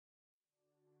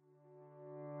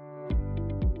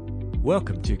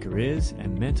Welcome to Careers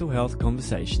and Mental Health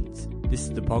Conversations. This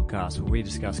is the podcast where we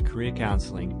discuss career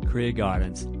counselling, career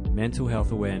guidance, mental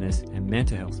health awareness and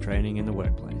mental health training in the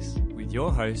workplace. With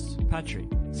your hosts, Patrick,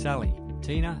 Sally,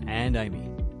 Tina and Amy.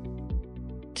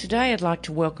 Today I'd like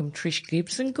to welcome Tric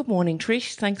Gibson. Good morning,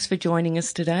 Trish. Thanks for joining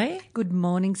us today. Good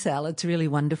morning, Sal. It's really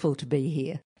wonderful to be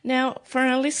here. Now, for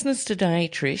our listeners today,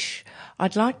 Trish,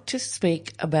 I'd like to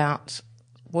speak about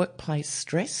workplace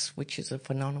stress, which is a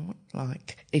phenomenon,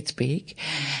 like it's big,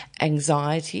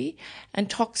 anxiety and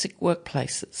toxic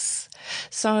workplaces.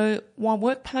 So while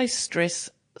workplace stress,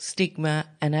 stigma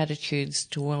and attitudes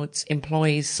towards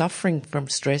employees suffering from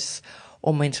stress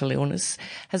or mental illness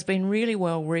has been really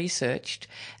well researched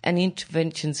and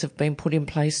interventions have been put in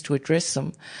place to address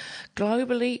them,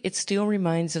 globally it still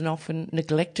remains an often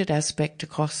neglected aspect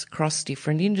across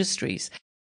different industries,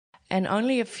 and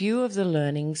only a few of the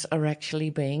learnings are actually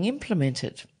being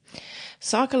implemented.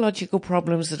 Psychological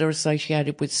problems that are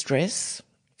associated with stress,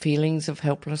 feelings of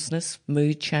helplessness,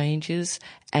 mood changes,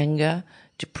 anger,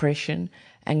 depression,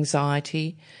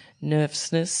 anxiety,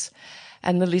 nervousness,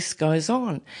 and the list goes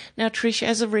on. Now, Trish,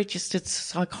 as a registered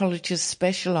psychologist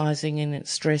specialising in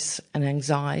stress and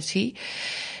anxiety,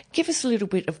 give us a little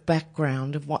bit of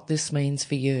background of what this means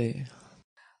for you.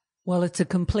 Well, it's a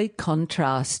complete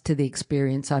contrast to the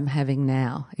experience I'm having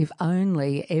now. If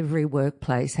only every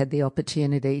workplace had the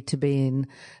opportunity to be in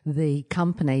the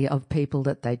company of people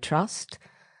that they trust,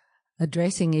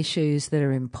 addressing issues that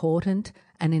are important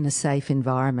and in a safe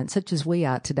environment, such as we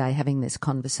are today having this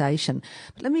conversation.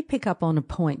 But let me pick up on a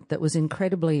point that was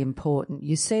incredibly important.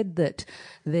 You said that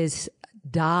there's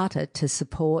data to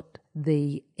support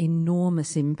the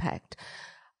enormous impact.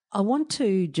 I want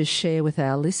to just share with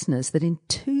our listeners that in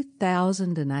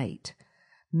 2008,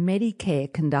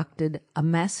 Medicare conducted a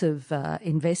massive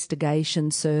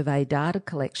investigation survey data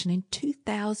collection in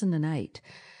 2008.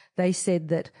 They said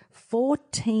that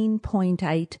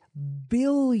 $14.8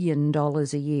 billion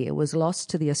a year was lost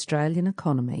to the Australian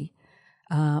economy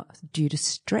due to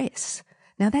stress.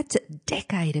 Now, that's a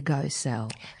decade ago,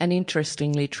 Sal. And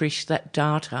interestingly, Trish, that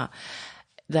data,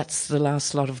 that's the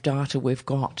last lot of data we've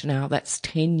got. Now, that's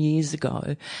 10 years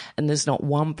ago, and there's not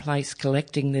one place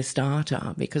collecting this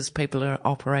data because people are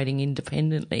operating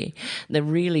independently. There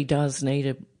really does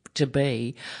need to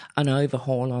be an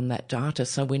overhaul on that data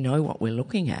so we know what we're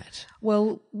looking at.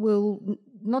 Well,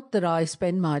 not that I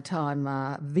spend my time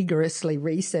vigorously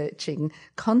researching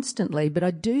constantly, but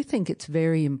I do think it's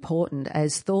very important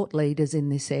as thought leaders in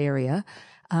this area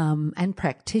and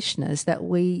practitioners that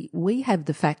we have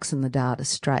the facts and the data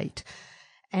straight.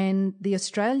 And the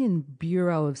Australian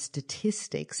Bureau of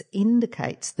Statistics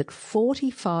indicates that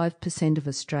 45% of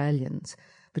Australians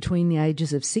between the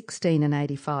ages of 16 and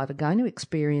 85 are going to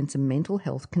experience a mental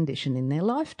health condition in their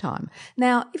lifetime.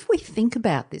 Now, if we think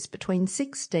about this, between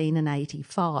 16 and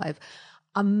 85,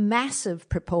 a massive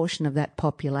proportion of that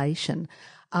population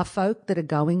are folk that are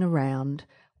going around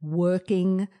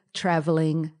working,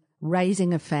 travelling,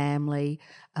 raising a family,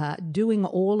 doing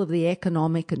all of the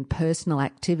economic and personal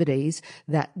activities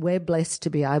that we're blessed to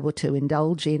be able to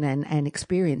indulge in and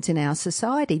experience in our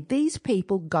society. These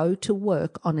people go to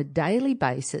work on a daily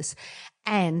basis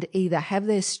and either have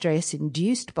their stress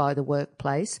induced by the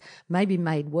workplace, maybe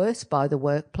made worse by the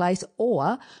workplace,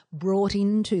 or brought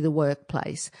into the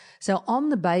workplace. So on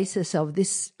the basis of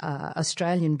this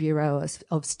Australian Bureau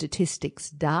of Statistics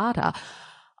data,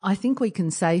 I think we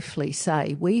can safely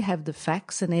say we have the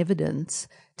facts and evidence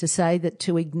to say that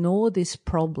to ignore this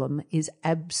problem is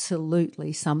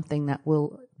absolutely something that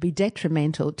will be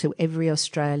detrimental to every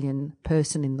Australian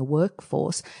person in the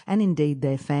workforce and indeed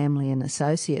their family and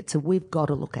associates. So we've got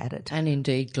to look at it. And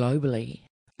indeed globally.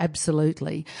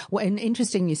 Absolutely. Well, and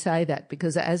interesting you say that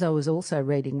because as I was also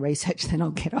reading research, then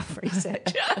I'll get off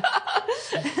research.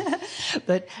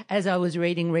 But as I was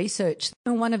reading research,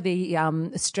 one of the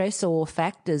stressor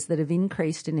factors that have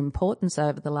increased in importance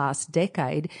over the last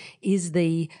decade is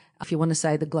if you want to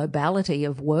say, the globality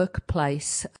of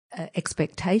workplace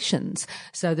expectations.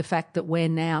 So the fact that we're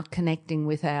now connecting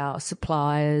with our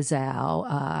suppliers,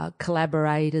 our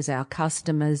collaborators, our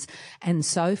customers, and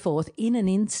so forth in an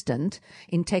instant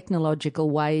in technological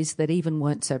ways that even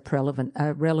weren't so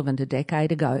relevant a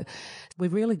decade ago.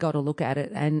 We've really got to look at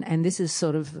it. And this is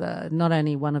sort of not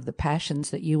only one of the passions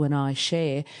that you and I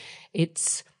share,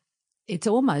 it's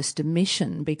almost a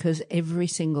mission because every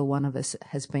single one of us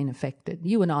has been affected.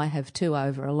 You and I have too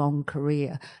over a long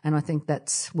career. And I think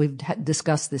we've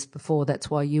discussed this before. That's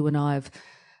why you and I have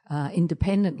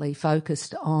independently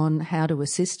focused on how to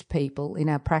assist people in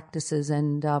our practices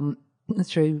and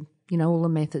through all the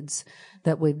methods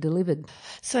that we've delivered.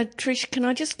 So, Trish, can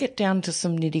I just get down to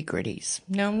some nitty-gritties?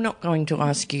 Now, I'm not going to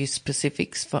ask you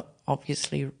specifics for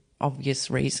obvious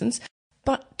reasons,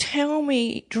 but tell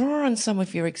me, draw on some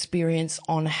of your experience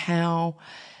on how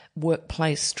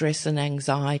workplace stress and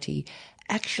anxiety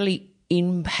actually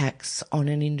impacts on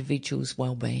an individual's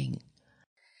well-being.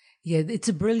 Yeah, it's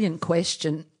a brilliant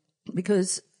question,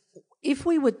 because if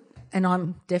we were, and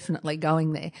I'm definitely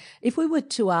going there, if we were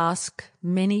to ask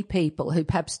many people who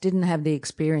perhaps didn't have the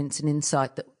experience and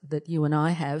insight that you and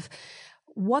I have,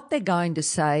 what they're going to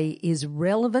say is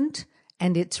relevant,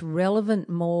 and it's relevant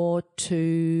more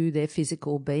to their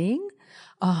physical being.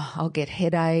 Oh, I'll get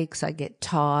headaches, I get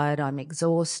tired, I'm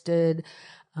exhausted,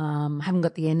 haven't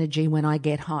got the energy when I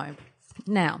get home.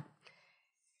 Now,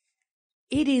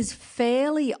 it is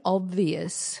fairly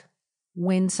obvious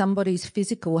when somebody's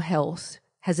physical health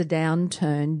has a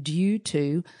downturn due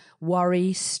to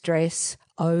worry, stress,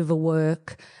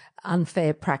 overwork,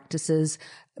 unfair practices,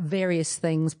 various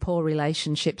things, poor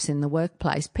relationships in the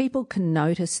workplace. People can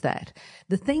notice that.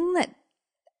 The thing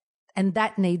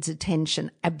that needs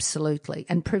attention, absolutely,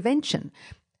 and prevention.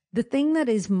 The thing that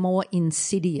is more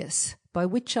insidious, by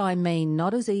which I mean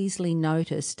not as easily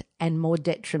noticed and more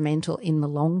detrimental in the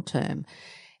long term,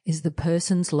 is the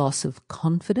person's loss of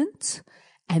confidence,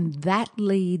 and that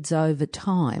leads over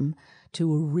time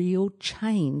to a real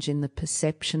change in the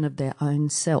perception of their own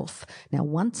self. Now,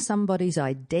 once somebody's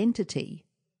identity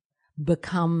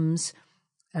becomes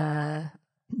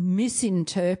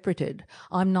misinterpreted,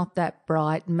 I'm not that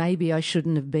bright, maybe I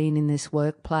shouldn't have been in this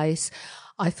workplace,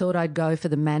 I thought I'd go for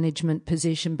the management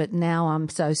position, but now I'm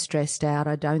so stressed out,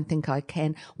 I don't think I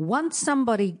can. Once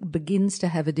somebody begins to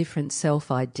have a different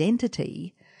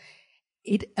self-identity,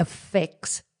 it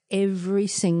affects every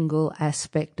single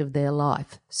aspect of their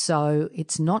life. So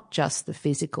it's not just the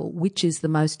physical, which is the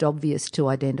most obvious to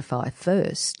identify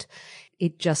first.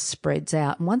 It just spreads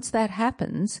out. And once that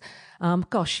happens,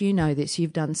 gosh, you know this,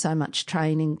 you've done so much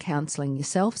training, counselling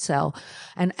yourself, Sal,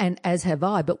 and as have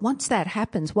I. But once that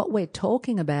happens, what we're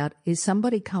talking about is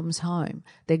somebody comes home,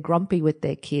 they're grumpy with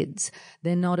their kids,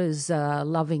 they're not as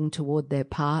loving toward their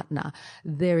partner,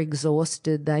 they're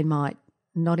exhausted, they might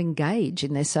not engage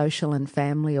in their social and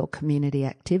family or community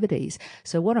activities.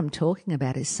 So what I'm talking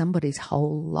about is somebody's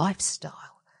whole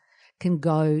lifestyle can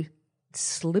go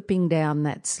slipping down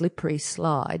that slippery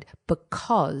slide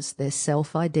because their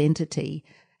self-identity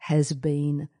has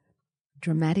been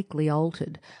dramatically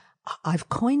altered. I've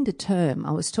coined a term.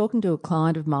 I was talking to a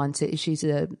client of mine. She's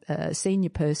a senior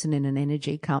person in an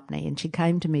energy company, and she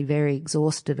came to me very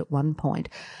exhausted at one point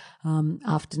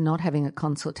after not having a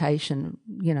consultation,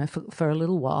 for a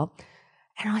little while.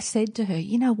 And I said to her,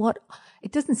 you know what?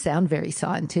 It doesn't sound very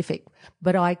scientific,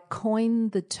 but I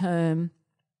coined the term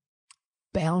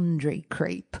boundary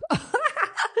creep.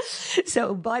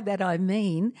 So by that I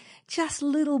mean just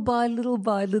little by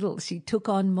little, she took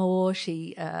on more,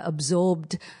 she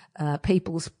absorbed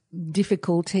people's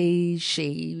difficulties,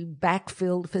 she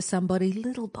backfilled for somebody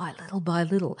little by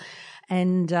little.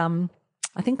 And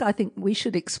I think we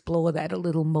should explore that a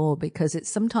little more, because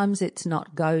sometimes it's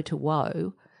not go to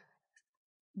woe.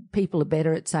 People are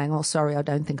better at saying, oh, sorry, I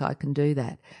don't think I can do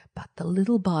that. But the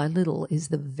little by little is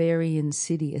the very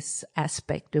insidious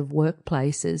aspect of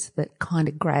workplaces that kind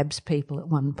of grabs people at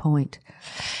one point.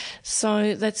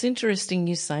 So that's interesting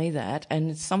you say that,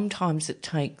 and sometimes it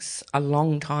takes a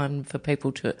long time for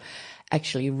people to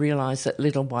actually realise that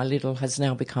little by little has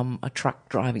now become a truck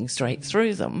driving straight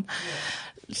through them.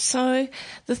 Yeah. So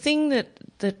the thing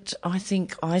that I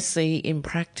think I see in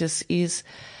practice is,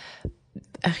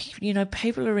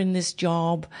 people are in this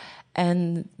job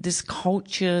and this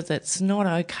culture that's not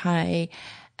okay.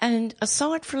 And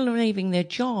aside from leaving their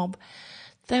job,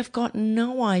 they've got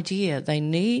no idea. They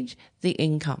need the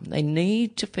income. They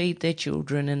need to feed their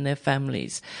children and their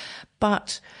families.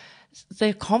 But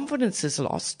their confidence is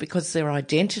lost because their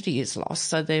identity is lost.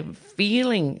 So they're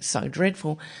feeling so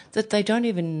dreadful that they don't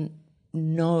even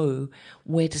know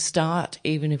where to start,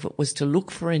 even if it was to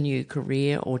look for a new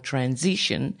career or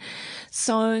transition.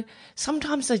 So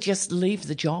sometimes they just leave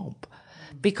the job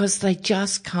because they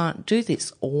just can't do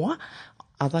this. Or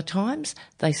other times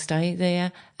they stay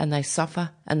there and they suffer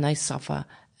and they suffer.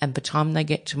 And by the time they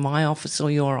get to my office or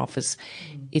your office,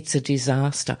 it's a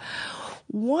disaster.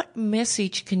 What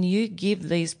message can you give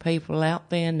these people out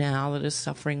there now that are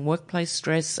suffering workplace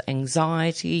stress,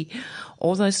 anxiety,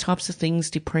 all those types of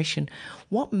things, depression?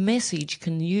 What message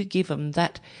can you give them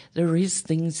that there is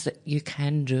things that you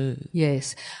can do?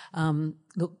 Yes.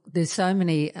 Look, there's so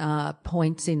many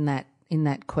points in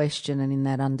that question and in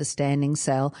that understanding,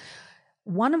 Sal.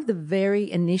 One of the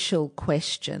very initial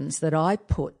questions that I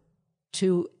put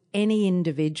to any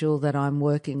individual that I'm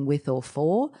working with or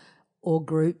for, or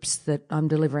groups that I'm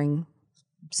delivering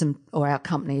or our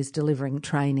company is delivering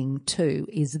training to,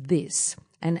 is this.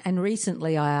 And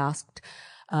recently I asked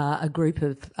a group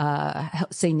of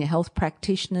senior health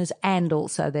practitioners and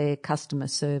also their customer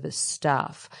service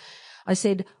staff. I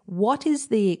said, what is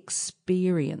the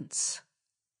experience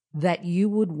that you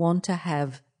would want to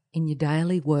have in your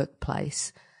daily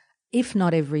workplace, if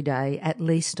not every day, at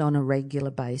least on a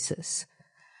regular basis?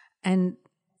 And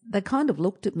they kind of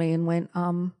looked at me and went,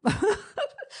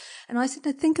 And I said,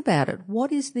 now think about it.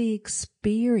 What is the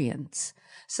experience?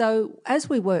 So as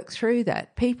we work through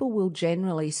that, people will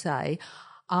generally say,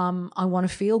 I want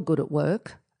to feel good at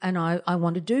work and I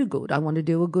want to do good. I want to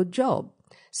do a good job.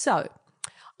 So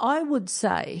I would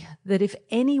say that if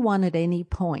anyone at any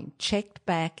point checked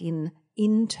back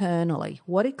internally,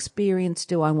 what experience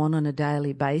do I want on a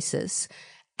daily basis,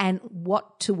 and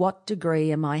to what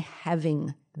degree am I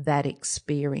having that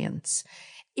experience?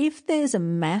 If there's a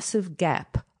massive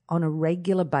gap on a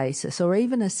regular basis, or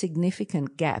even a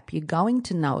significant gap, you're going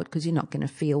to know it because you're not going to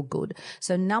feel good.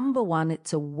 So number one,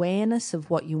 it's awareness of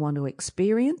what you want to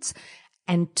experience.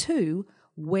 And two,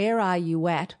 where are you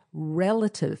at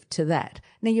relative to that?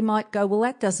 Now you might go, well,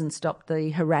 that doesn't stop the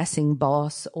harassing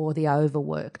boss or the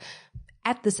overwork.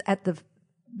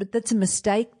 But that's a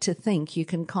mistake to think you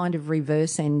can kind of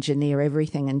reverse engineer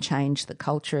everything and change the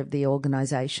culture of the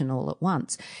organisation all at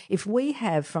once. If we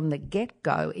have from the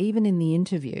get-go, even in the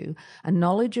interview, a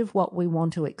knowledge of what we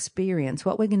want to experience,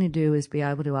 what we're going to do is be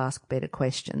able to ask better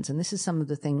questions. And this is some of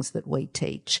the things that we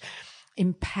teach.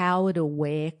 Empowered,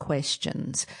 aware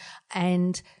questions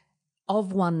and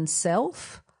of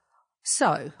oneself.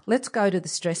 So let's go to the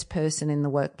stressed person in the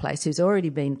workplace who's already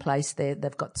been placed there.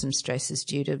 They've got some stresses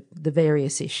due to the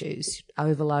various issues,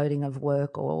 overloading of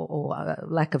work or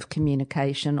lack of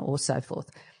communication or so forth.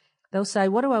 They'll say,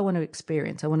 what do I want to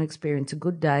experience? I want to experience a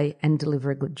good day and deliver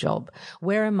a good job.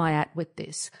 Where am I at with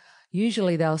this?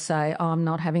 Usually they'll say, I'm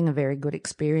not having a very good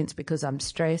experience because I'm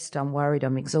stressed, I'm worried,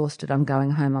 I'm exhausted, I'm going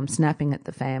home, I'm snapping at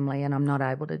the family and I'm not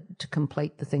able to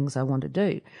complete the things I want to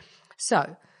do.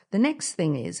 So the next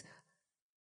thing is,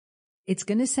 it's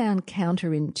going to sound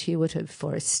counterintuitive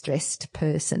for a stressed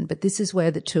person, but this is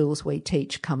where the tools we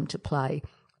teach come to play.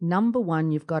 Number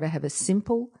one, you've got to have a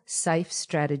simple, safe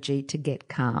strategy to get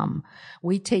calm.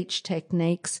 We teach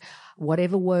techniques,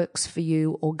 whatever works for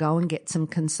you, or go and get some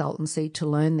consultancy to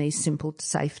learn these simple,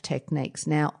 safe techniques.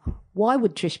 Now, why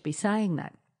would Trish be saying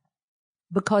that?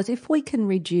 Because if we can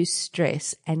reduce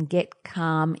stress and get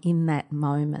calm in that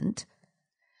moment,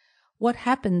 what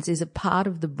happens is a part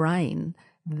of the brain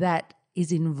that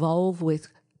is involved with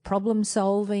problem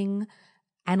solving,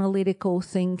 analytical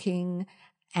thinking,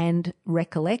 and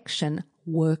recollection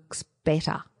works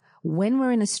better. When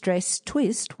we're in a stress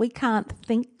twist, we can't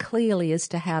think clearly as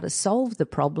to how to solve the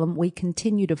problem. We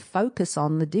continue to focus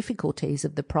on the difficulties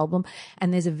of the problem,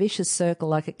 and there's a vicious circle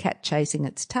like a cat chasing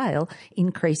its tail,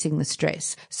 increasing the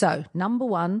stress. So, number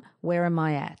one, where am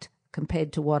I at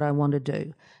compared to what I want to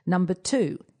do? Number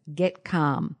two, get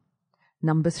calm.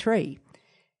 Number three,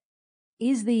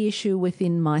 is the issue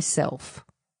within myself?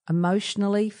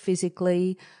 Emotionally,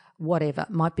 physically, whatever.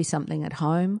 It might be something at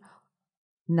home.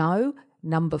 No.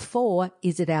 Number four,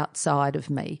 is it outside of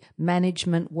me?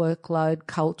 Management, workload,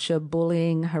 culture,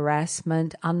 bullying,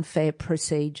 harassment, unfair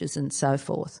procedures, and so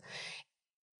forth.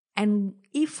 And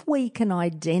if we can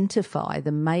identify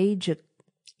the major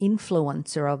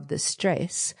influencer of the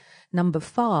stress, number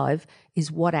five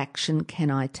is what action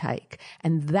can I take?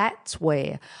 And that's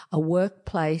where a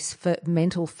workplace for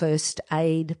mental first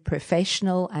aid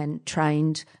professional and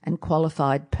trained and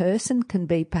qualified person can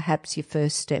be perhaps your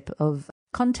first step of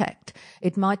contact.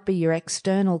 It might be your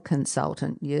external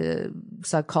consultant, your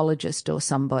psychologist or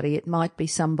somebody. It might be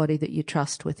somebody that you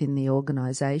trust within the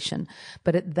organisation.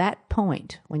 But at that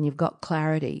point, when you've got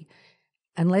clarity,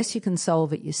 unless you can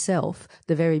solve it yourself,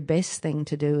 the very best thing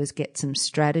to do is get some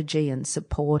strategy and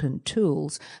support and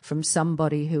tools from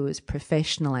somebody who is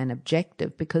professional and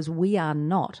objective, because we are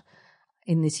not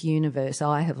in this universe,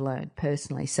 I have learned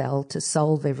personally, Sal, to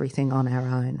solve everything on our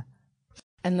own.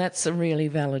 And that's a really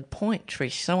valid point,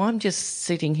 Trish. So I'm just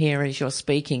sitting here as you're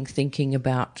speaking thinking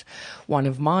about one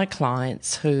of my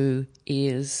clients who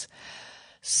is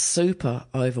super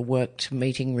overworked,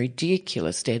 meeting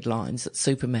ridiculous deadlines that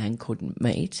Superman couldn't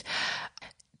meet,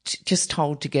 just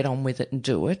told to get on with it and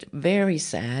do it, very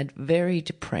sad, very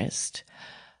depressed,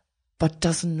 but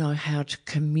doesn't know how to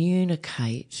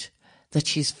communicate that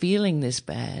she's feeling this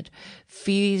bad,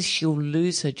 fears she'll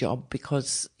lose her job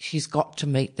because she's got to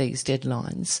meet these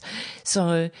deadlines.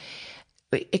 So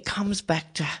it comes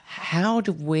back to how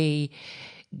do we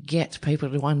get people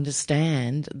to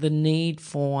understand the need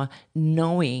for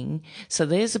knowing. So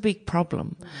there's a big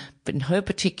problem. But in her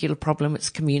particular problem, it's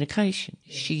communication.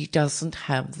 She doesn't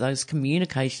have those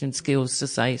communication skills to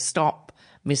say, stop,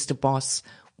 Mr. Boss,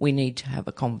 we need to have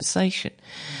a conversation.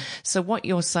 So what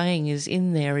you're saying is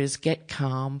in there is get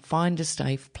calm, find a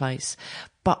safe place.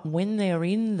 But when they're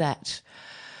in that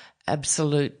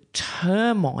absolute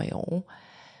turmoil,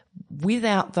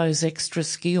 without those extra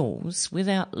skills,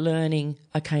 without learning,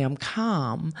 okay, I'm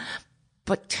calm,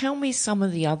 but tell me some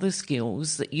of the other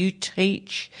skills that you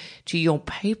teach to your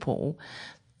people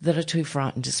that are too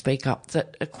frightened to speak up,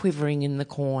 that are quivering in the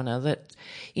corner, that,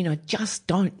 you know, just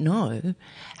don't know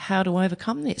how to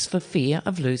overcome this for fear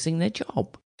of losing their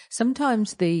job.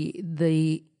 Sometimes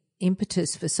the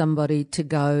impetus for somebody to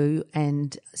go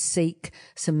and seek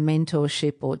some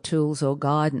mentorship or tools or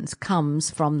guidance comes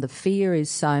from the fear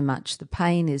is so much, the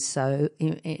pain is so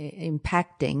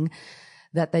impacting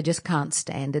that they just can't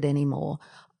stand it anymore.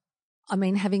 I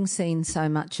mean, having seen so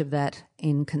much of that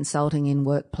in consulting in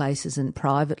workplaces and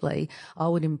privately, I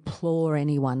would implore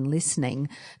anyone listening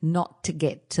not to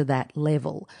get to that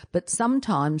level. But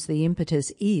sometimes the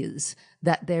impetus is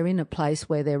that they're in a place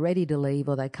where they're ready to leave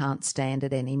or they can't stand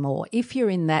it anymore. If you're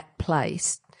in that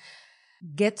place,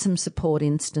 get some support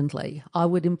instantly. I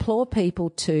would implore people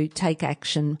to take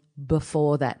action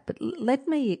before that. But let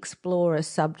me explore a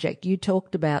subject. You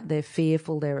talked about they're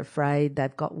fearful, they're afraid,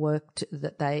 they've got work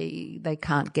that they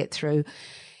can't get through.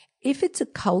 If it's a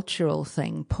cultural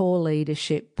thing, poor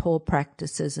leadership, poor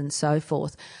practices and so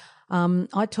forth,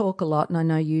 I talk a lot, and I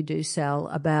know you do, Sal,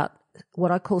 about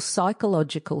what I call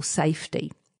psychological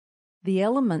safety. The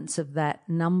elements of that,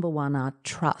 number one, are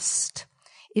trust.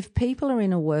 If people are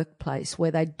in a workplace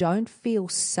where they don't feel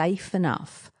safe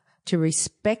enough to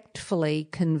respectfully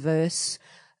converse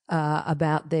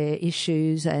about their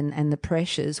issues and the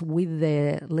pressures with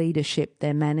their leadership,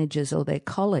 their managers or their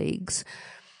colleagues,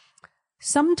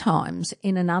 sometimes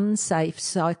in an unsafe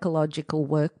psychological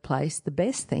workplace, the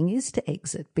best thing is to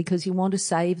exit because you want to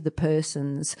save the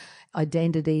person's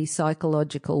identity,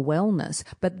 psychological wellness.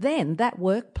 But then that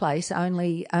workplace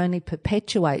only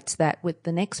perpetuates that with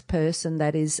the next person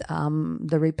that is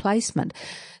the replacement.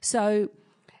 So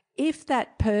if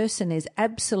that person is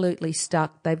absolutely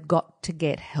stuck, they've got to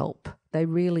get help. They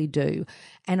really do.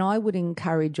 And I would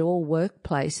encourage all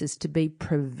workplaces to be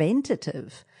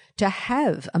preventative, to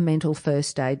have a mental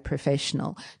first aid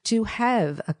professional, to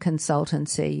have a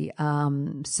consultancy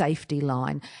safety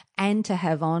line, and to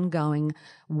have ongoing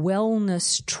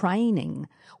wellness training,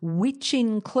 which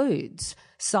includes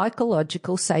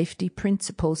psychological safety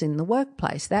principles in the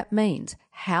workplace. That means,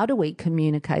 how do we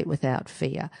communicate without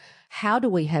fear? How do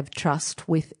we have trust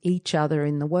with each other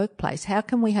in the workplace? How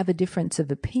can we have a difference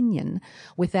of opinion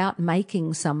without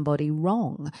making somebody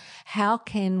wrong? How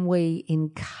can we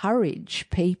encourage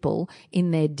people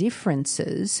in their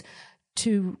differences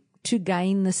to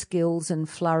gain the skills and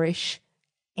flourish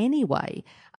anyway?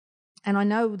 And I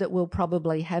know that we'll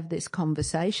probably have this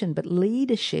conversation, but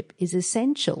leadership is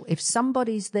essential. If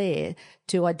somebody's there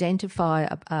to identify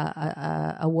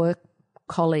a work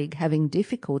colleague having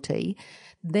difficulty,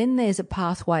 then there's a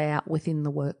pathway out within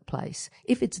the workplace.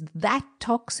 If it's that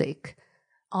toxic,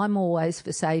 I'm always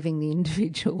for saving the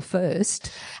individual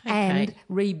first and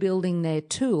rebuilding their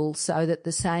tools so that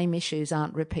the same issues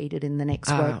aren't repeated in the next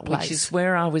workplace. Which is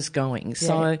where I was going. Yeah.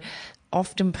 So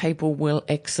often people will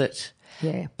exit,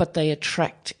 but they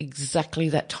attract exactly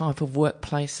that type of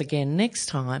workplace again next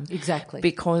time. Exactly.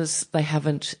 Because they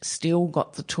haven't still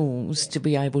got the tools to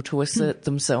be able to assert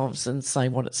themselves and say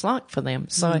what it's like for them.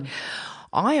 So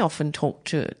I often talk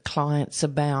to clients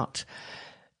about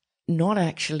not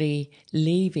actually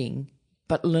leaving,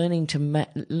 but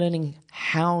learning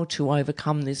how to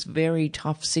overcome this very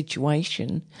tough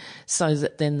situation so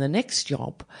that then the next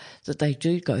job that they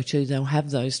do go to, they'll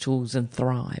have those tools and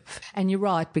thrive. And you're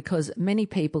right, because many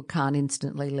people can't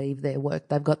instantly leave their work.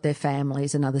 They've got their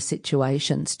families and other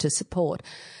situations to support.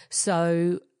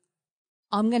 So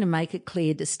I'm going to make a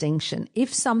clear distinction.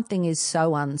 If something is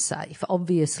so unsafe,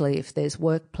 obviously if there's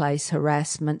workplace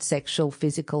harassment, sexual,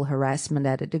 physical harassment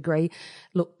at a degree,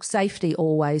 look, safety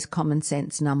always, common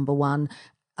sense number one,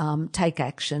 take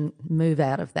action, move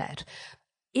out of that.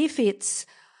 If it's,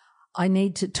 I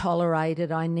need to tolerate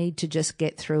it, I need to just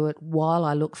get through it while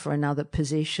I look for another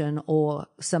position or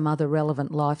some other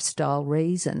relevant lifestyle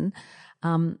reason,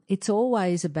 it's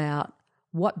always about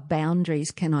what boundaries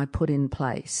can I put in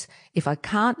place? If I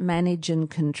can't manage and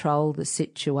control the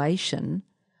situation,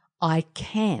 I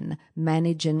can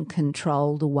manage and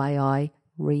control the way I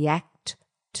react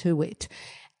to it.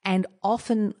 And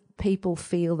often people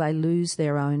feel they lose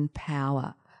their own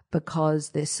power because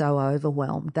they're so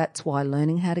overwhelmed. That's why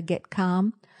learning how to get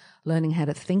calm, learning how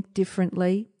to think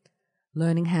differently,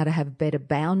 learning how to have better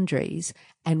boundaries,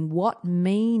 and what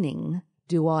meaning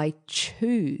do I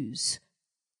choose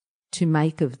to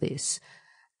make of this?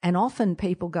 And often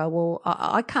people go, well,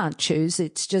 I can't choose.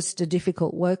 It's just a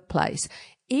difficult workplace.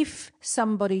 If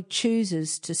somebody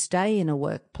chooses to stay in a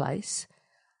workplace,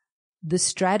 the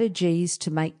strategies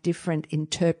to make different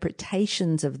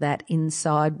interpretations of that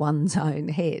inside one's own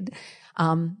head,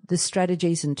 the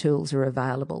strategies and tools are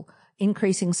available.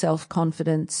 Increasing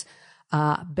self-confidence,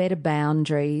 better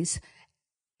boundaries,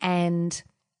 and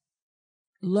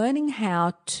learning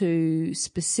how to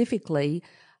specifically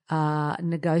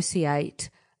negotiate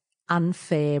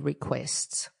unfair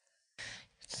requests.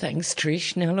 Thanks,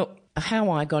 Trish. Now, look,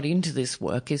 how I got into this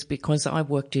work is because I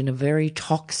worked in a very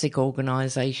toxic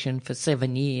organisation for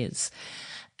 7 years,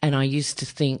 and I used to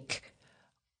think,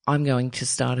 I'm going to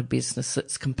start a business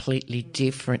that's completely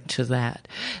different to that.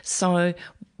 So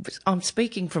I'm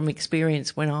speaking from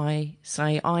experience when I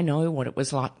say I know what it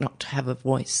was like not to have a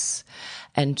voice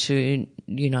and to,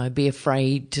 be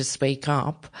afraid to speak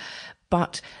up.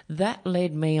 But that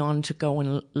led me on to go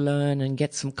and learn and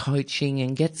get some coaching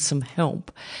and get some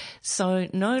help. So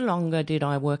no longer did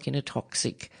I work in a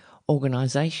toxic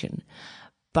organisation,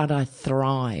 but I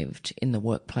thrived in the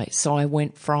workplace. So I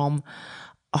went from,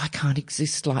 I can't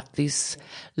exist like this,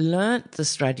 learnt the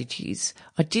strategies.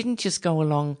 I didn't just go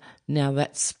along, now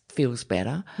that feels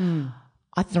better.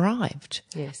 I thrived.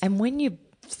 Yes. And when you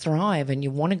thrive and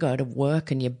you want to go to work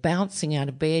and you're bouncing out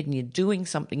of bed and you're doing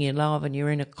something you love and you're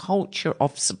in a culture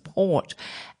of support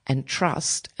and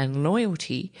trust and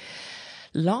loyalty,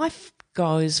 life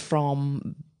goes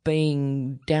from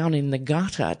being down in the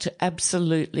gutter to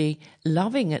absolutely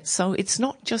loving it. So it's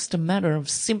not just a matter of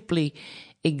simply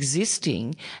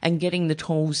existing and getting the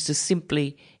tools to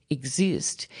simply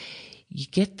exist. You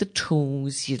get the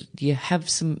tools, you have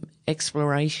some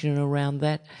exploration around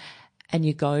that, and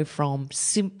you go from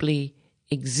simply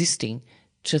existing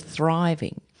to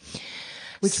thriving.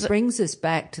 Which brings us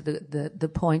back to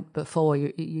the point before.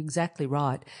 You're exactly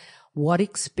right. What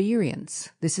experience?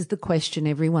 This is the question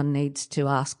everyone needs to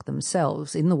ask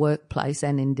themselves in the workplace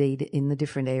and indeed in the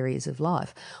different areas of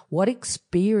life. What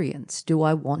experience do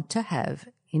I want to have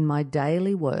in my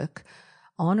daily work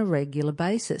on a regular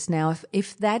basis? Now,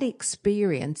 if that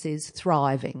experience is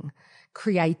thriving,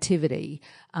 creativity,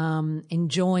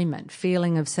 enjoyment,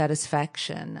 feeling of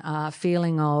satisfaction,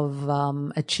 feeling of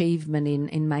achievement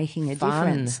in making a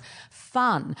difference,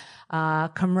 fun,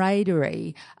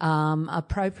 camaraderie,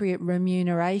 appropriate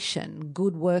remuneration,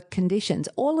 good work conditions,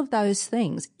 all of those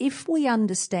things. If we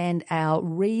understand our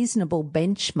reasonable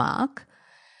benchmark,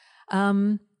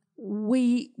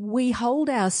 we hold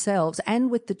ourselves, and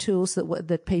with the tools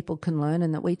that people can learn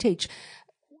and that we teach,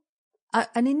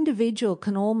 an individual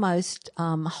can almost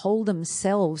hold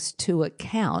themselves to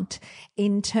account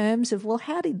in terms of, well,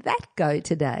 how did that go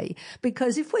today?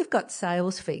 Because if we've got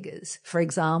sales figures, for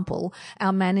example,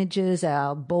 our managers,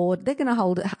 our board, they're going to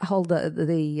hold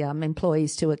the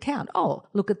employees to account. Oh,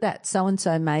 look at that.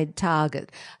 So-and-so made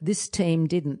target. This team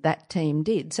didn't. That team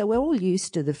did. So we're all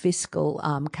used to the fiscal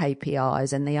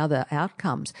KPIs and the other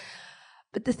outcomes.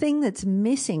 But the thing that's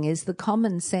missing is the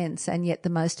common sense and yet the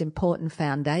most important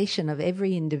foundation of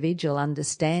every individual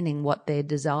understanding what their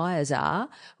desires are,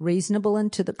 reasonable and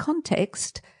to the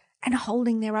context, and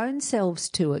holding their own selves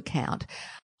to account.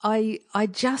 I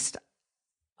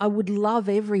would love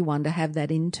everyone to have that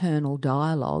internal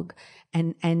dialogue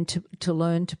and to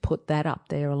learn to put that up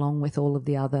there along with all of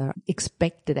the other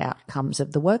expected outcomes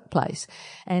of the workplace.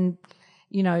 And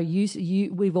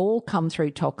we've all come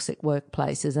through toxic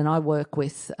workplaces, and I work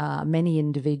with many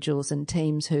individuals and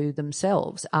teams who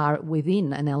themselves are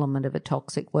within an element of a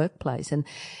toxic workplace. And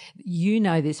you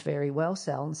know this very well,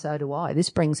 Sal, and so do I. This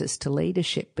brings us to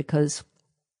leadership because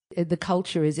the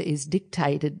culture is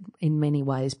dictated in many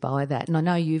ways by that. And I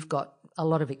know you've got a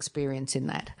lot of experience in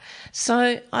that.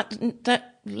 So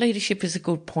that leadership is a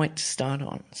good point to start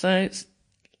on. So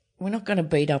we're not going to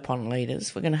beat up on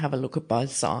leaders. We're going to have a look at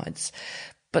both sides.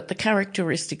 But the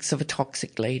characteristics of a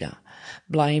toxic leader: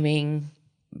 blame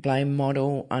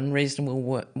model, unreasonable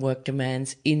work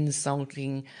demands,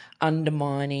 insulting,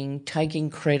 undermining,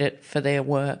 taking credit for their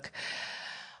work.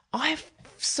 I've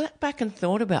sat back and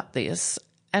thought about this,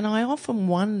 and I often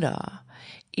wonder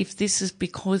if this is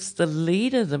because the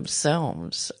leader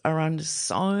themselves are under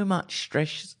so much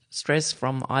stress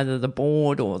from either the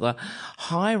board or the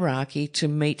hierarchy to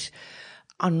meet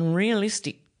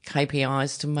unrealistic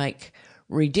KPIs, to make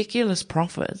ridiculous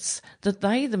profits, that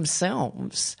they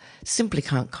themselves simply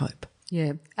can't cope.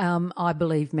 Yeah, I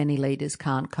believe many leaders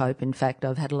can't cope. In fact,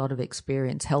 I've had a lot of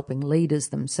experience helping leaders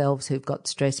themselves who've got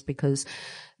stressed because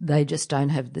they just don't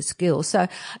have the skills. So,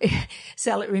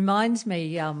 Sal, it reminds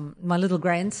me, my little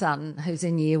grandson who's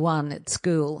in year 1 at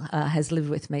school has lived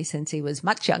with me since he was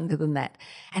much younger than that.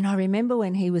 And I remember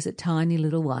when he was a tiny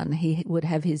little one, he would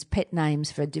have his pet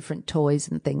names for different toys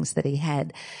and things that he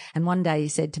had. And one day he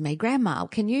said to me, "Grandma,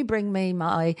 can you bring me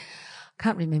my..."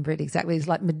 Can't remember it exactly. It's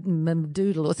like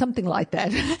Doodle or something like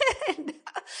that.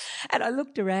 And I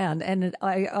looked around and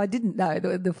I didn't know.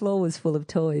 The floor was full of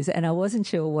toys and I wasn't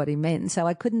sure what he meant. So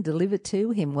I couldn't deliver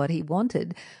to him what he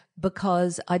wanted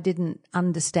because I didn't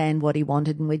understand what he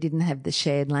wanted and we didn't have the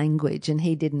shared language. And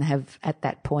he didn't have, at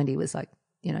that point, he was like,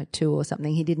 2 or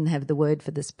something. He didn't have the word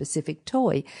for the specific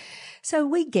toy. So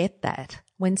we get that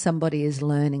when somebody is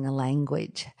learning a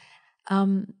language.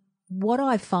 What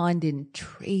I find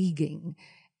intriguing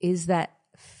is that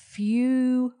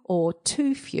few or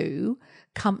too few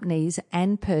companies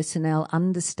and personnel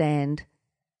understand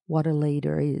what a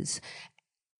leader is.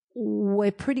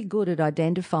 We're pretty good at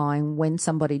identifying when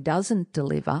somebody doesn't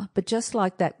deliver, but just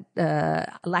like that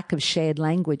lack of shared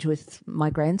language with my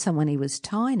grandson when he was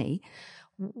tiny,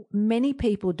 many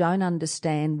people don't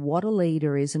understand what a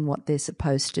leader is and what they're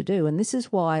supposed to do. And this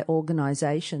is why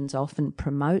organisations often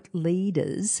promote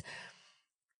leaders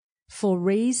for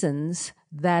reasons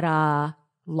that are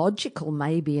logical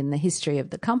maybe in the history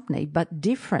of the company, but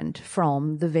different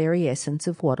from the very essence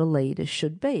of what a leader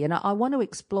should be. And I want to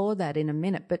explore that in a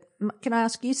minute, but can I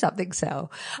ask you something,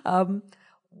 Sal?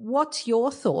 What's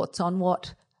your thoughts on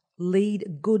what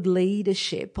good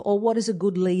leadership, or what does a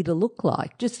good leader look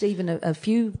like? Just even a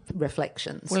few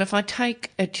reflections. Well, if I take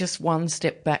it just one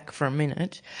step back for a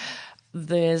minute,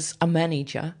 there's a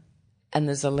manager and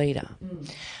there's a leader.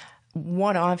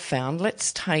 What I've found,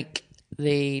 let's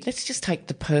just take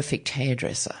the perfect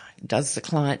hairdresser. Does the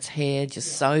client's hair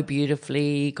just so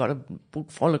beautifully, got a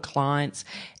book full of clients,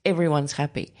 everyone's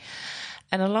happy.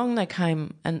 And along they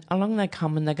come and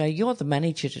they go, "You're the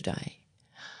manager today."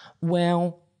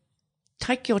 Well,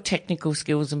 take your technical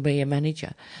skills and be a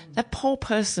manager. That poor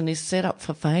person is set up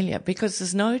for failure because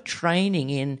there's no training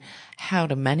in how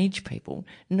to manage people,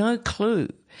 no clue.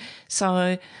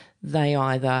 So they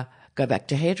either go back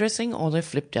to hairdressing or they're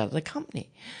flipped out of the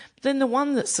company. But then the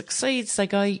one that succeeds, they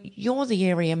go, "You're the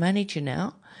area manager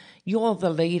now. You're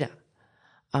the leader."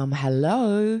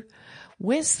 Hello?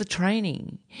 Where's the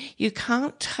training? You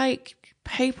can't take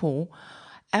people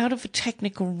out of a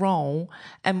technical role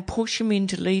and push them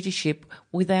into leadership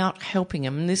without helping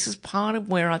them. And this is part of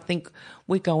where I think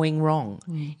we're going wrong,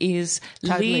 is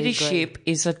Totally leadership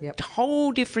agree. is a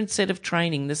whole different set of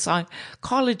training. The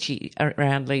psychology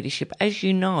around leadership, as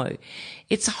you know,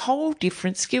 it's a whole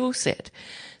different skill set.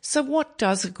 So what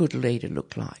does a good leader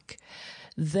look like?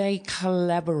 They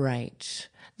collaborate.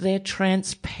 They're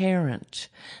transparent.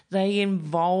 They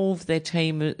involve their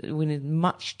team in as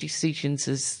much decisions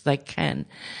as they can.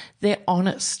 They're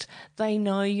honest. They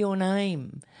know your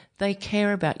name. They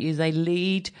care about you. They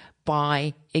lead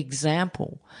by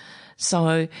example.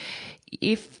 So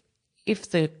if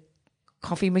the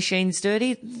coffee machine's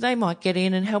dirty, they might get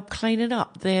in and help clean it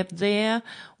up. They're there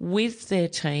with their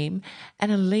team,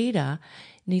 and a leader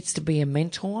needs to be a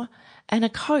mentor and a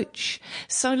coach.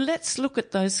 So let's look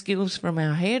at those skills from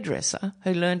our hairdresser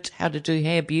who learnt how to do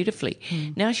hair beautifully.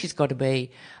 Now she's got to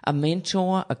be a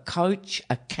mentor, a coach,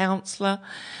 a counsellor.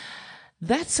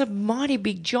 That's a mighty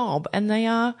big job, and they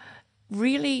are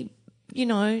really,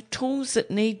 tools that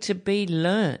need to be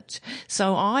learnt.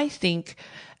 So I think,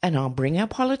 and I'll bring our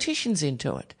politicians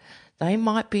into it, they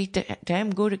might be damn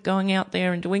good at going out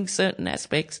there and doing certain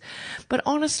aspects. But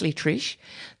honestly, Trish,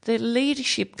 their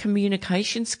leadership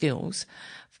communication skills,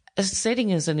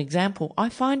 setting as an example, I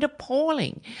find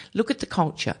appalling. Look at the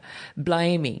culture.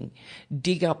 Blaming,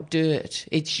 dig up dirt,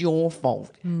 it's your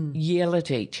fault, yell at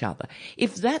each other.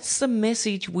 If that's the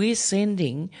message we're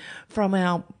sending from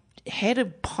our head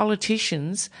of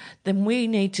politicians, then we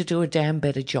need to do a damn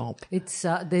better job. It's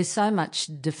there's so much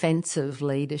defensive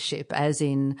leadership, as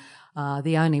in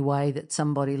the only way that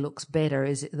somebody looks better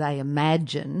is they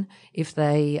imagine if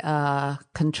they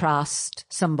contrast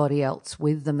somebody else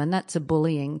with them, and that's a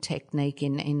bullying technique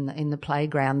in the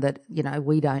playground that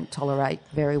we don't tolerate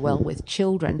very well with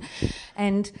children.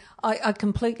 And I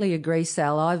completely agree,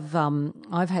 Sal.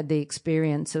 I've had the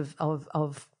experience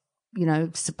of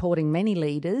supporting many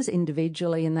leaders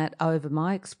individually in that over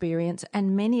my experience.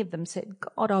 And many of them said,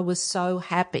 "God, I was so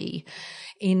happy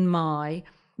in my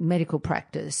medical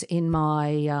practice, in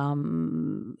my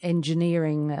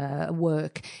engineering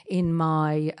work, in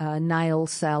my nail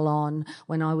salon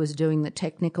when I was doing the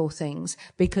technical things,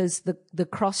 because the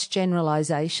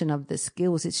cross-generalisation of the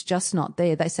skills, it's just not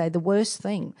there. They say the worst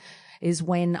thing is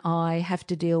when I have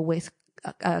to deal with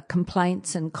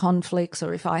complaints and conflicts,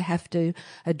 or if I have to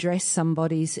address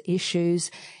somebody's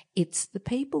issues, it's the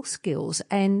people skills.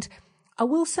 And I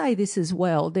will say this as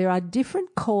well, there are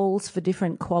different calls for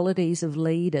different qualities of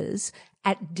leaders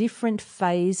at different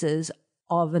phases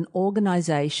of an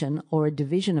organisation or a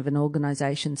division of an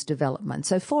organisation's development.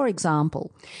 So, for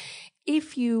example,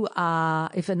 if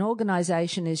an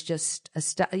organisation is just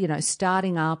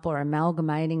starting up or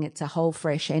amalgamating, it's a whole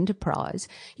fresh enterprise,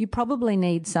 you probably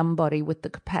need somebody with the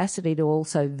capacity to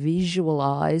also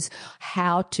visualise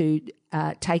how to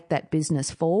take that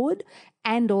business forward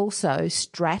and also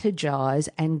strategise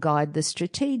and guide the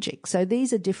strategic. So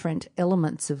these are different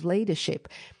elements of leadership.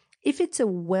 If it's a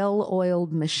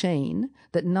well-oiled machine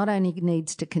that not only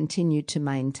needs to continue to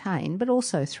maintain but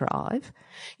also thrive,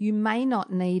 you may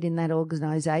not need in that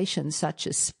organisation such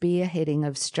a spearheading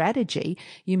of strategy.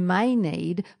 You may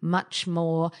need much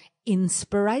more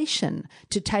inspiration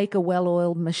to take a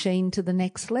well-oiled machine to the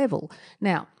next level.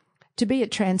 Now, to be a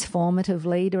transformative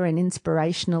leader, an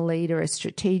inspirational leader, a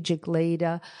strategic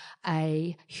leader,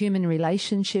 a human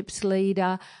relationships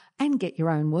leader, and get your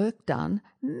own work done,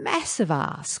 massive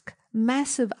ask.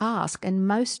 And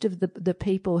most of the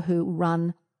people who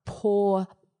run poor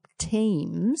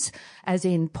teams, as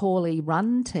in poorly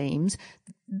run teams,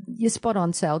 you're spot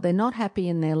on, Sal, they're not happy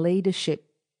in their leadership,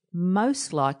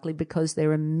 most likely because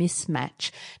they're a mismatch.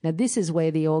 Now, this is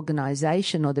where the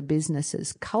organisation or the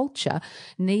business's culture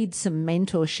needs some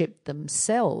mentorship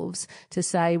themselves to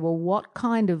say, well, what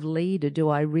kind of leader do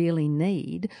I really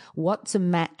need? What's a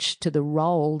match to the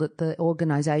role that the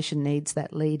organisation needs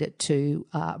that leader to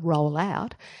roll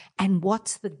out? And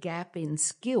what's the gap in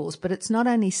skills? But it's not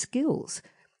only skills.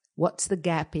 What's the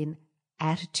gap in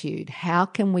attitude? How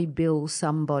can we build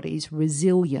somebody's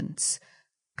resilience,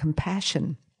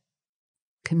 compassion,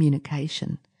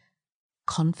 communication,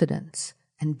 confidence,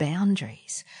 and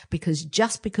boundaries? Because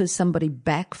just because somebody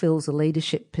backfills a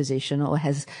leadership position or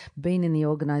has been in the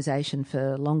organisation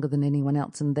for longer than anyone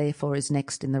else and therefore is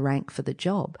next in the rank for the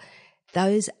job,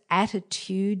 those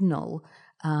attitudinal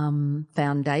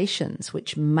foundations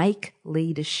which make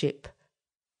leadership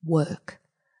work,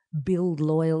 build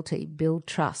loyalty, build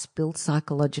trust, build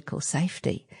psychological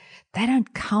safety, they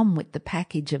don't come with the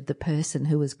package of the person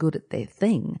who is good at their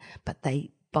thing, but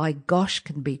they, by gosh,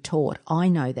 can be taught. I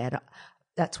know that.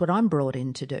 That's what I'm brought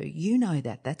in to do. You know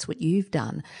that. That's what you've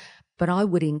done. But I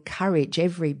would encourage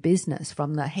every business,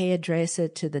 from the hairdresser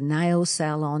to the nail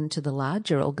salon to the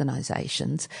larger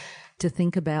organisations, to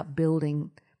think about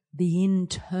building the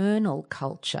internal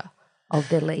culture of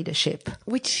their leadership.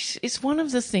 Which is one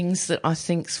of the things that I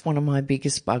think is one of my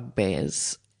biggest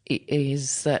bugbears,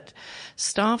 is that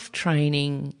staff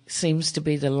training seems to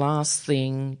be the last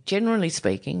thing, generally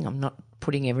speaking, I'm not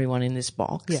putting everyone in this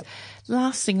box,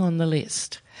 last thing on the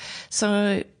list.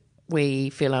 So we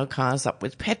fill our cars up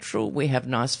with petrol, we have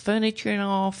nice furniture in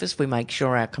our office, we make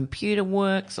sure our computer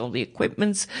works, all the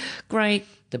equipment's great,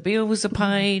 the bills are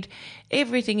paid,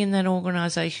 everything in that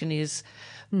organisation is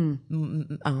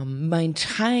maintained.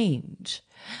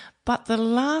 But the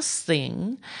last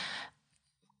thing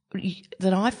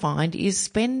that I find is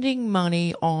spending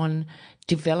money on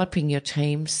developing your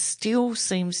team still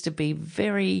seems to be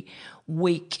very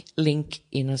weak link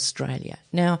in Australia.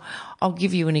 Now, I'll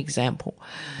give you an example.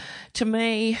 To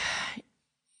me,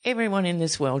 everyone in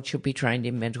this world should be trained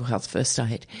in mental health first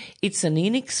aid. It's an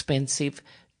inexpensive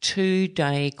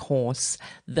 2-day course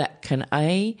that can,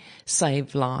 A,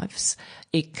 save lives.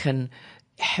 It can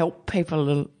help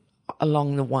people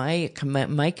along the way. It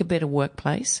can make a better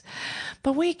workplace.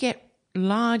 But we get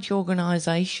large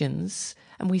organisations,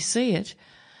 and we see it,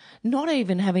 not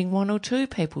even having 1 or 2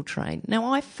 people trained.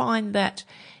 Now, I find that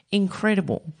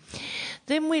incredible.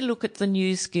 Then we look at the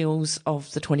new skills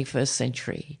of the 21st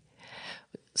century.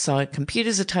 So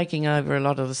computers are taking over a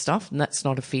lot of the stuff, and that's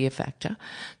not a fear factor.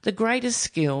 The greatest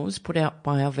skills put out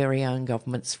by our very own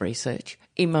government's research: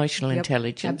 emotional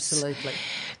intelligence, absolutely,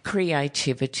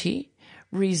 creativity,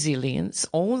 resilience,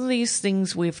 all these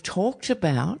things we've talked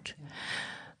about.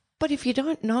 But if you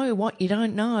don't know what you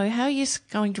don't know, how are you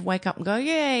going to wake up and go,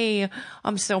 yay,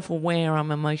 I'm self-aware,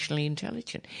 I'm emotionally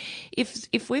intelligent?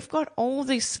 If we've got all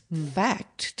this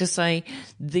fact to say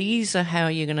these are how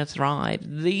you're going to thrive,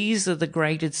 these are the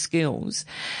graded skills,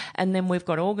 and then we've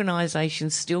got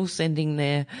organisations still sending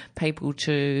their people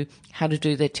to how to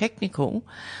do their technical,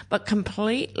 but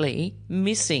completely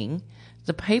missing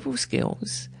the people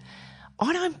skills,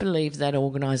 I don't believe that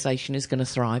organisation is going to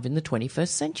thrive in the 21st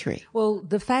century. Well,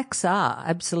 the facts are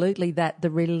absolutely that the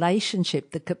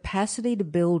relationship, the capacity to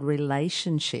build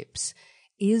relationships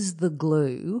is the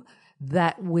glue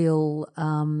that will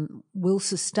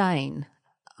sustain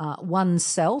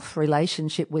oneself,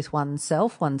 relationship with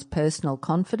oneself, one's personal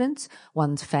confidence,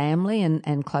 one's family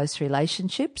and close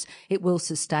relationships. It will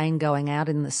sustain going out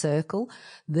in the circle,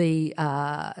 the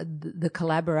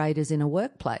collaborators in a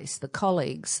workplace, the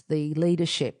colleagues, the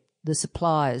leadership, the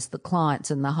suppliers, the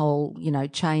clients, and the whole,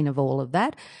 chain of all of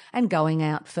that, and going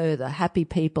out further. Happy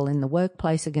people in the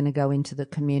workplace are going to go into the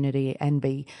community and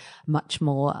be much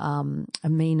more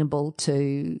amenable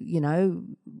to,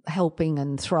 helping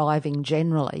and thriving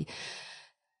generally.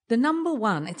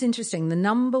 It's interesting, the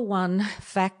number one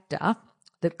factor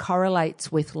that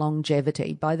correlates with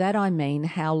longevity, by that I mean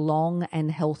how long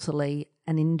and healthily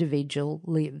an individual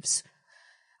lives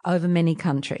over many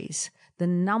countries. The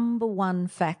number one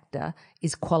factor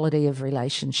is quality of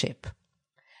relationship.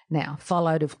 Now,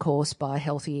 followed, of course, by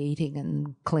healthy eating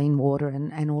and clean water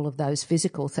and all of those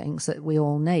physical things that we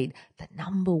all need. The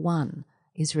number one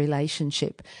is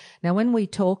relationship. Now, when we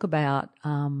talk about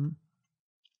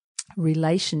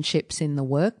relationships in the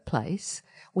workplace,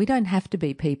 we don't have to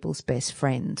be people's best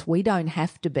friends. We don't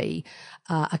have to be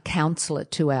a counsellor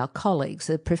to our colleagues.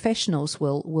 The professionals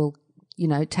will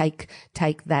take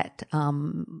that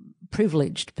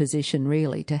privileged position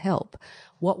really to help.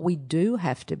 What we do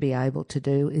have to be able to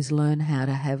do is learn how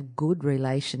to have good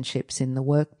relationships in the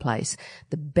workplace.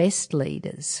 The best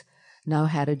leaders know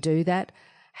how to do that,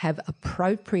 have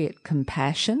appropriate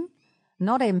compassion,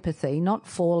 not empathy, not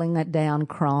falling down,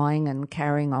 crying and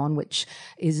carrying on, which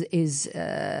is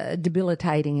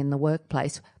debilitating in the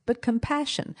workplace, but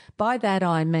compassion. By that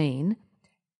I mean,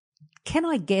 can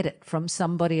I get it from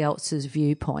somebody else's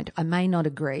viewpoint? I may not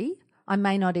agree. I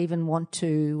may not even want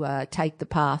to take the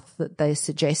path that they're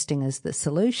suggesting as the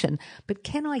solution, but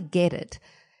can I get it?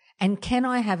 And can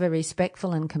I have a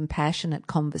respectful and compassionate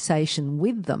conversation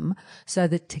with them so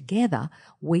that together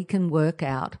we can work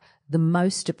out the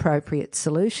most appropriate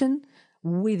solution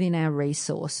within our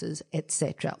resources,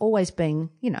 etc. Always being,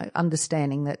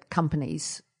 understanding that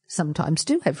companies sometimes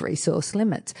do have resource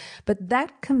limits, but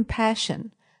that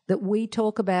compassion that we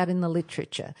talk about in the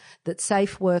literature, that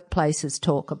safe workplaces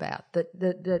talk about, that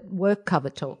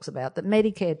WorkCover talks about, that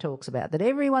Medicare talks about, that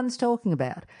everyone's talking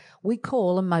about, we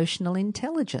call emotional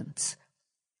intelligence.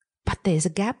 But there's a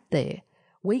gap there.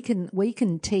 We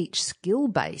can teach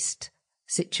skill-based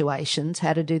situations,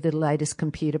 how to do the latest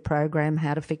computer program,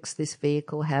 how to fix this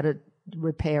vehicle, how to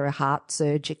repair a heart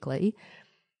surgically.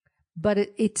 But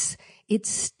it's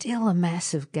still a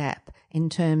massive gap in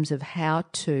terms of how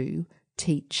to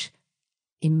teach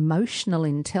emotional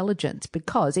intelligence,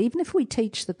 because even if we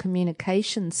teach the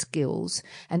communication skills,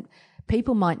 and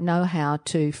people might know how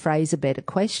to phrase a better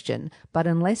question, but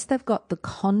unless they've got the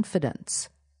confidence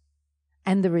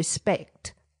and the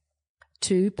respect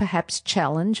to perhaps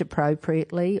challenge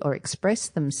appropriately or express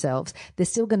themselves, they're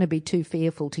still going to be too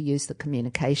fearful to use the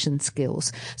communication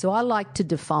skills. So I like to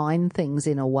define things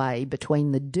in a way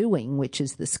between the doing, which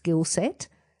is the skill set,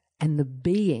 and the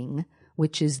being,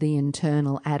 which is the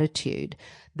internal attitude.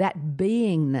 That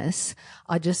beingness,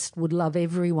 I just would love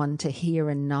everyone to hear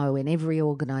and know in every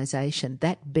organisation,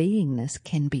 that beingness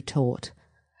can be taught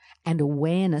and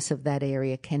awareness of that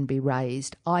area can be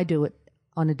raised. I do it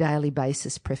on a daily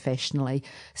basis professionally.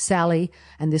 Sally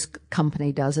and this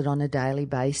company does it on a daily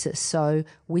basis. So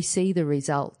we see the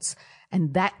results,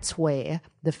 and that's where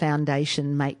the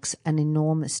foundation makes an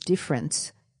enormous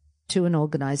difference to an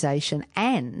organisation,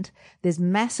 and there's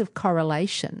massive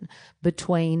correlation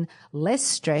between less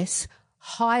stress,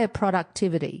 higher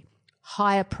productivity,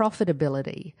 higher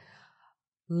profitability,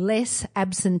 less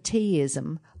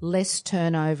absenteeism, less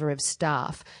turnover of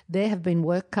staff. There have been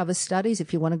WorkCover studies.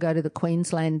 If you want to go to the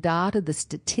Queensland data, the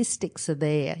statistics are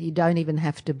there. You don't even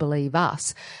have to believe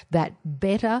us, that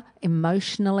better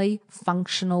emotionally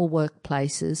functional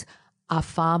workplaces are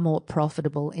far more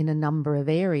profitable in a number of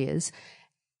areas.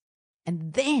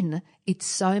 And then it's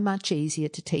so much easier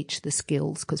to teach the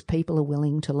skills because people are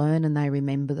willing to learn and they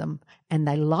remember them and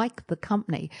they like the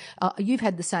company. You've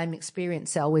had the same experience,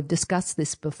 Sal. We've discussed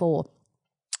this before.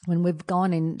 When we've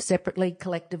gone in separately,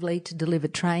 collectively to deliver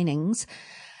trainings,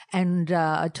 and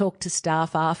I talk to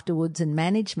staff afterwards and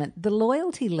management, the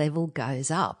loyalty level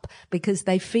goes up because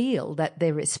they feel that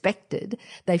they're respected.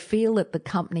 They feel that the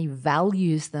company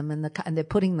values them and they're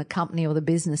putting the company or the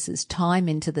business's time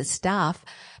into the staff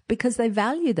because they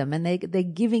value them and they're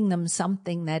giving them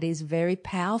something that is very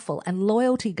powerful, and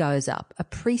loyalty goes up,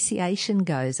 appreciation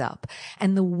goes up,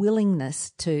 and the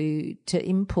willingness to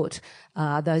input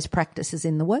those practices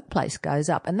in the workplace goes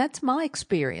up. And that's my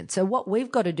experience. So what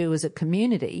we've got to do as a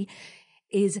community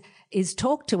is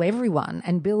talk to everyone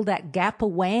and build that gap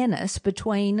awareness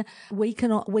between we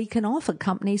can offer,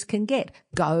 companies can get.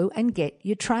 Go and get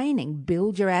your training,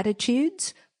 build your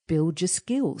attitudes, build your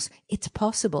skills. It's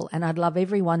possible. And I'd love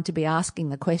everyone to be asking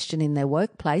the question in their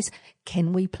workplace,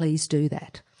 can we please do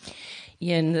that?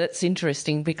 Yeah, and that's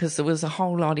interesting because there was a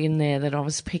whole lot in there that I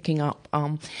was picking up.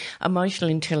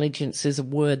 Emotional intelligence is a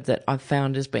word that I've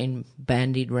found has been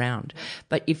bandied round.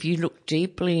 But if you look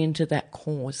deeply into that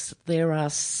course, there are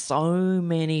so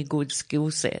many good skill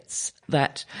sets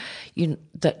that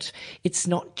it's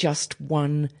not just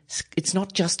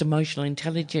emotional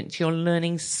intelligence. You're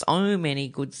learning so many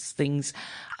good things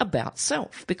about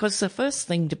self, because the first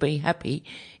thing to be happy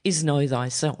is know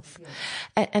thyself.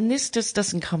 Yeah. And this just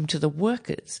doesn't come to the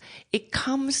workers. It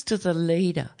comes to the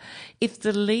leader. If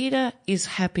the leader is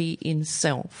happy in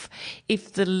self,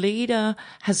 if the leader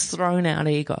has thrown out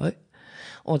ego,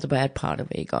 or the bad part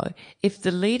of ego, if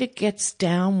the leader gets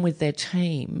down with their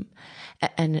team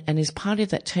and is part of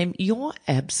that team, you're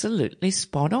absolutely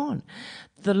spot on.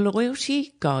 The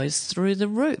loyalty goes through the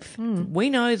roof. We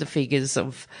know the figures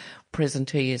of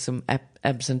presenteeism,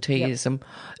 absenteeism,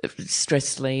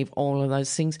 stress leave, all of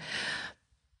those things.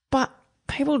 But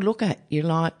people look at you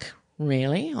like,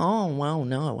 really? Oh, well,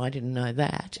 no, I didn't know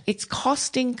that. It's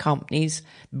costing companies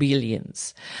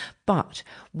billions. But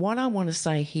what I want to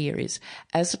say here is,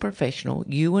 as a professional,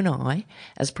 you and I,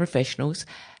 as professionals,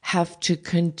 have to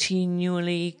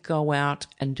continually go out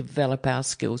and develop our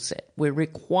skill set. We're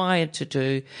required to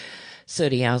do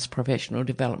 30 hours professional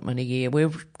development a year.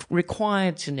 We're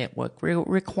required to network. We're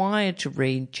required to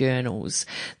read journals.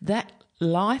 That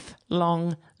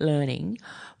lifelong learning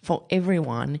for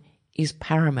everyone is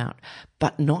paramount,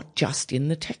 but not just in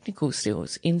the technical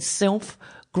skills, in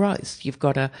self-growth.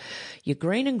 You're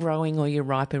green and growing, or you're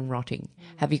ripe and rotting.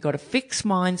 Have you got a fixed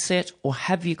mindset, or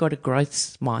have you got a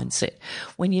growth mindset?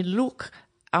 When you look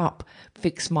up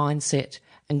fixed mindset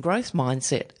and growth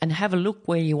mindset and have a look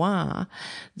where you are,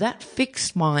 that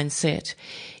fixed mindset,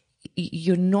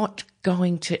 you're not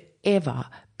going to ever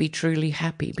be truly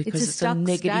happy, because it's a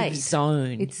negative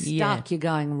zone. It's stuck. You're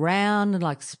going round and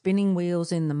like spinning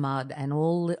wheels in the mud, and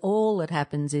all that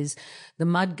happens is the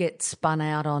mud gets spun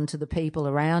out onto the people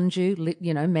around you,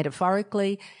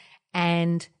 metaphorically,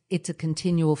 and it's a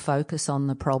continual focus on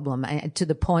the problem, and to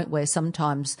the point where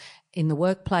sometimes in the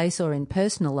workplace or in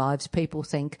personal lives, people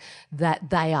think that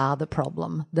they are the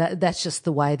problem. That's just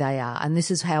the way they are. And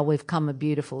this is how we've come a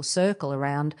beautiful circle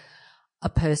around a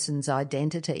person's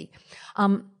identity.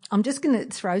 I'm just going to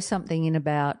throw something in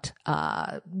about,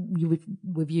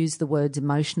 we've used the words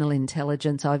emotional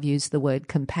intelligence. I've used the word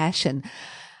compassion.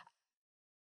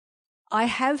 I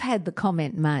have had the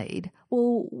comment made,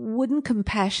 well, wouldn't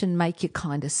compassion make you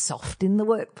kind of soft in the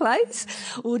workplace?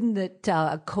 Wouldn't it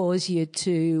cause you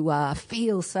to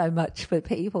feel so much for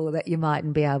people that you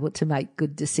mightn't be able to make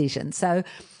good decisions? So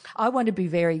I want to be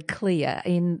very clear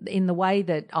in the way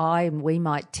that we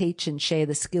might teach and share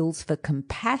the skills for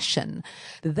compassion.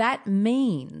 That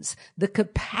means the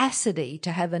capacity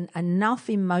to have enough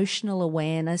emotional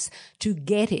awareness to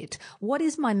get it. What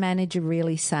is my manager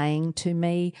really saying to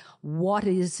me? What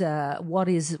is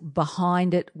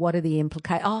behind it? What are the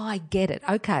implications? Oh, I get it.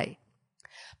 Okay.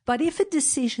 But if a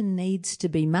decision needs to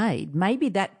be made, maybe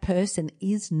that person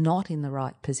is not in the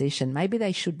right position. Maybe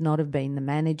they should not have been the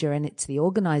manager, and it's the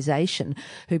organisation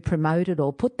who promoted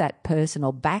or put that person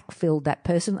or backfilled that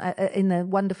person. In the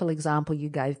wonderful example you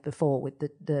gave before with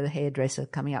the hairdresser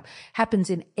coming up,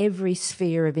 happens in every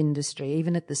sphere of industry,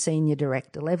 even at the senior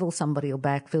director level. Somebody will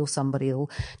backfill, somebody will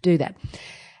do that.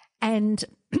 And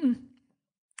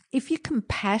if you're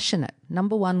compassionate,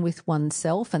 number one, with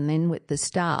oneself and then with the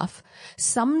staff,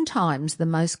 sometimes the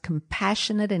most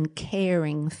compassionate and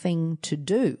caring thing to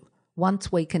do,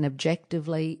 once we can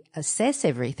objectively assess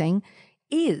everything,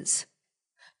 is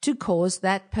to cause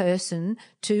that person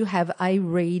to have a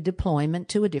redeployment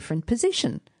to a different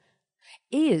position,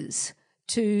 is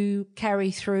to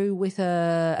carry through with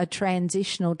a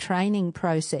transitional training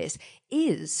process,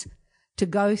 is to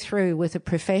go through with a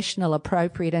professional,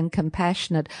 appropriate and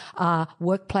compassionate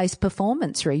workplace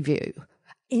performance review,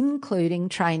 including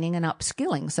training and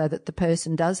upskilling so that the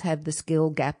person does have the skill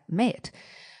gap met,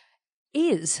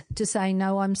 is to say,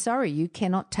 no, I'm sorry, you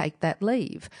cannot take that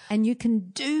leave. And you can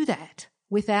do that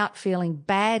without feeling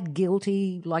bad,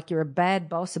 guilty, like you're a bad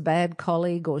boss, a bad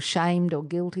colleague, or shamed or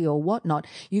guilty or whatnot.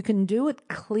 You can do it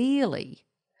clearly,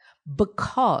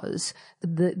 because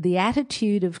the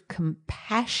attitude of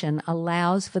compassion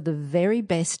allows for the very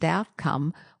best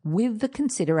outcome with the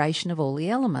consideration of all the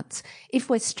elements. If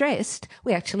we're stressed,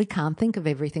 we actually can't think of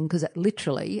everything because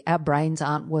literally our brains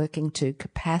aren't working to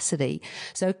capacity.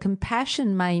 So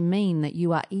compassion may mean that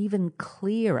you are even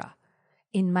clearer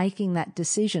in making that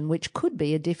decision, which could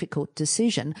be a difficult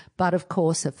decision, but of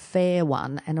course a fair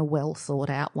one and a well thought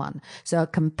out one. So a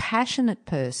compassionate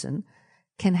person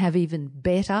can have even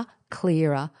better,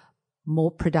 clearer,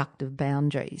 more productive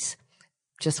boundaries.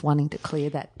 Just wanting to clear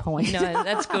that point. No,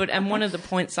 that's good. And one of the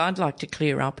points I'd like to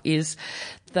clear up is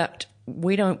that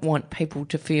we don't want people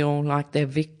to feel like they're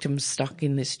victims stuck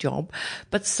in this job.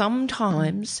 But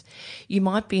sometimes you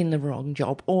might be in the wrong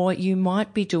job, or you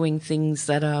might be doing things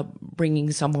that are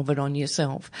bringing some of it on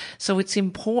yourself. So it's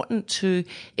important to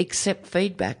accept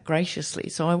feedback graciously.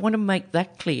 So I want to make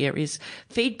that clear, is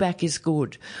feedback is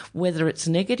good. Whether it's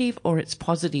negative or it's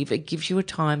positive, it gives you a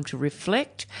time to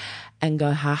reflect and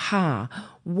go,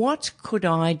 what could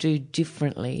I do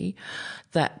differently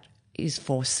that is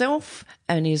for self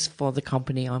and is for the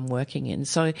company I'm working in?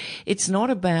 So it's not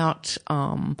about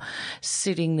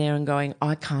sitting there and going,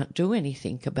 I can't do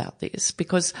anything about this,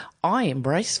 because I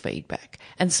embrace feedback.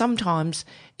 And sometimes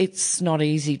it's not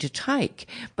easy to take.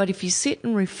 But if you sit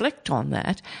and reflect on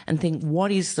that and think,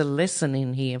 what is the lesson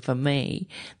in here for me?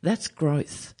 That's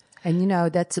growth. And,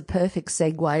 that's a perfect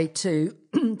segue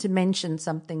to mention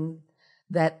something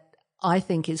that I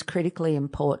think is critically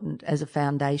important as a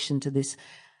foundation to this.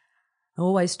 I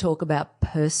always talk about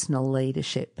personal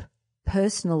leadership,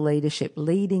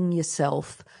 leading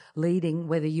yourself, leading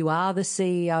whether you are the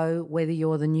CEO, whether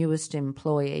you're the newest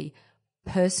employee,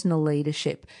 personal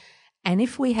leadership. And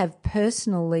if we have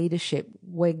personal leadership,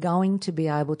 we're going to be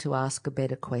able to ask a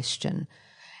better question.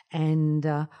 And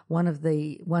one of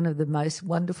the most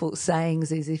wonderful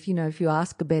sayings is, if you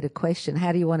ask a better question,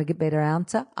 how do you want to get a better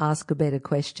answer? Ask a better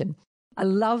question. I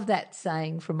love that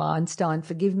saying from Einstein.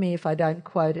 Forgive me if I don't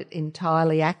quote it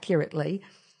entirely accurately.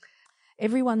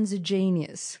 Everyone's a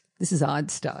genius. This is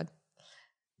Einstein.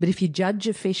 But if you judge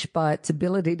a fish by its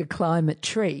ability to climb a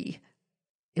tree,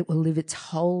 it will live its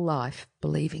whole life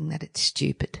believing that it's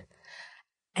stupid.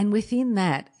 And within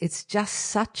that, it's just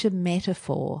such a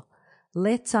metaphor.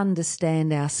 Let's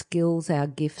understand our skills, our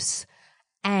gifts,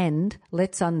 and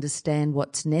let's understand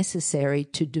what's necessary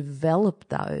to develop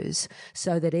those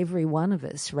so that every one of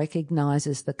us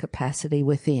recognises the capacity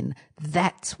within.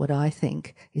 That's what I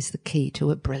think is the key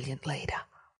to a brilliant leader.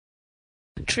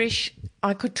 Trish,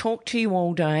 I could talk to you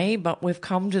all day, but we've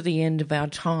come to the end of our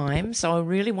time. So I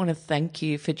really want to thank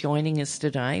you for joining us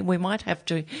today. We might have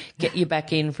to get you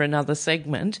back in for another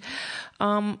segment.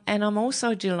 And I'm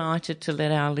also delighted to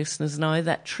let our listeners know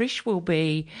that Trish will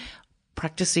be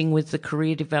practicing with the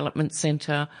Career Development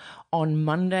Centre on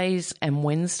Mondays and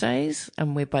Wednesdays,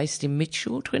 and we're based in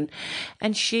Mitchelton.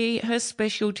 And her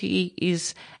specialty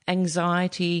is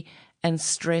anxiety and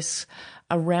stress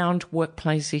around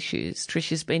workplace issues. Trish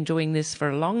has been doing this for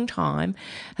a long time,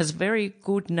 has a very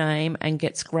good name and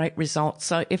gets great results.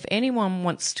 So if anyone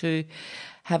wants to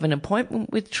have an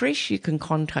appointment with Trish, you can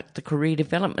contact the Career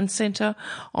Development Centre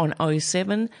on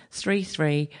 07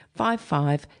 33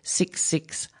 55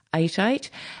 6688.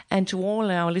 And to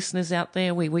all our listeners out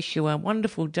there, we wish you a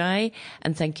wonderful day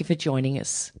and thank you for joining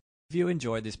us. If you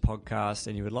enjoyed this podcast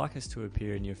and you would like us to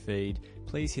appear in your feed,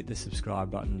 please hit the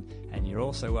subscribe button, and you're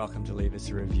also welcome to leave us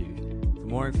a review. For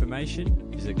more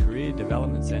information, visit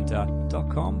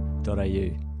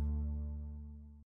careerdevelopmentcentre.com.au.